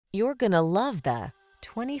You're gonna love the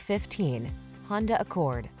 2015 Honda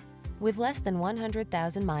Accord. With less than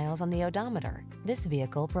 100,000 miles on the odometer, this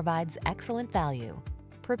vehicle provides excellent value.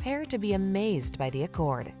 Prepare to be amazed by the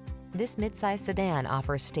Accord. This midsize sedan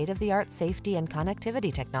offers state-of-the-art safety and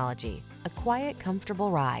connectivity technology, a quiet,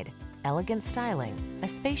 comfortable ride, elegant styling, a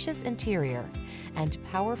spacious interior, and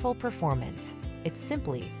powerful performance. It's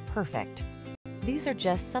simply perfect. These are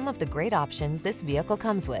just some of the great options this vehicle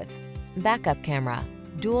comes with: backup camera,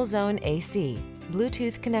 dual zone AC,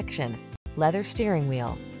 Bluetooth connection, leather steering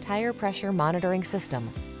wheel, tire pressure monitoring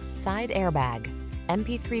system, side airbag,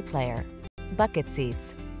 MP3 player, bucket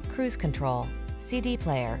seats, cruise control, CD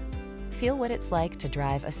player. Feel what it's like to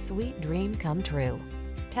drive a sweet dream come true.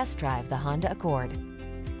 Test drive the Honda Accord.